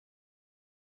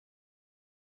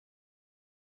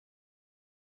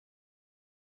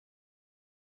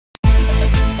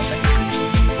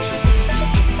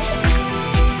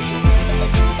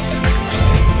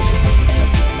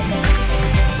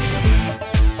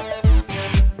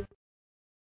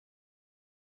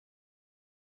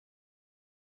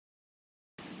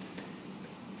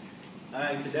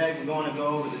Alright, today we're going to go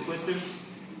over the twister.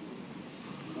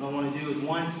 What I want to do is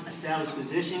once established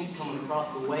position, coming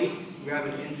across the waist,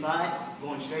 grabbing the inside,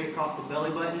 going straight across the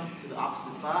belly button to the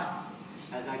opposite side.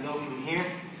 As I go from here,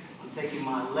 I'm taking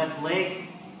my left leg,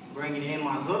 bringing in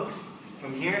my hooks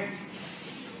from here,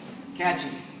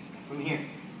 catching from here.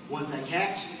 Once I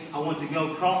catch, I want to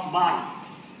go cross body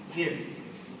here.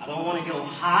 I don't want to go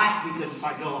high because if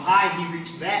I go high, he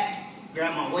reaches back,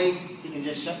 grab my waist, he can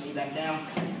just shut me back down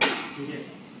to here.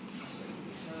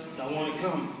 So I want to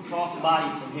come cross body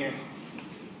from here.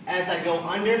 As I go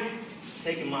under,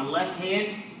 taking my left hand,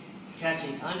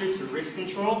 catching under to wrist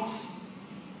control,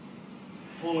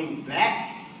 pulling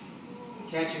back,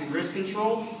 catching wrist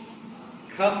control,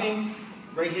 cuffing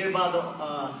right here by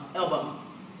the elbow.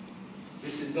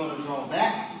 This is going to draw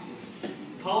back,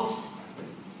 post,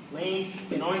 lean,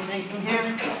 and only thing from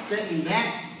here is setting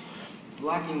back,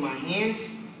 blocking my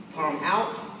hands, palm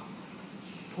out,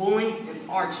 pulling and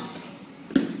arching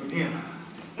from here.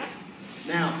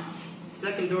 Now,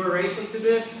 second duration to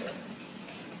this,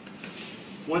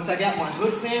 once I got my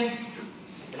hooks in,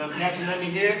 and I'm catching under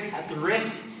here at the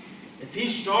wrist, if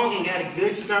he's strong and got a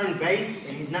good stern base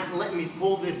and he's not letting me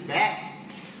pull this back,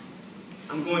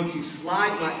 I'm going to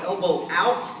slide my elbow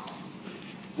out,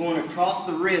 going across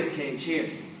the rib cage here.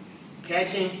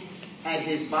 Catching at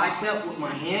his bicep with my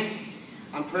hand,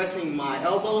 I'm pressing my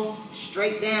elbow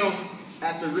straight down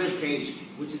at the rib cage,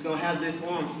 which is going to have this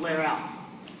arm flare out.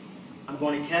 I'm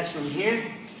going to catch from here,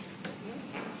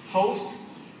 post,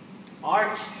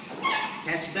 arch,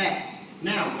 catch back.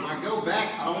 Now, when I go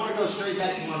back, I don't want to go straight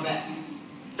back to my back.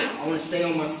 I want to stay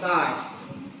on my side,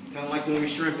 kind of like when we're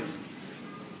shrimping.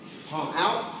 Palm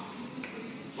out,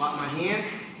 lock my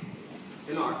hands,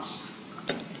 and arch.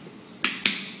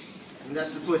 And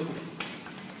that's the twisting.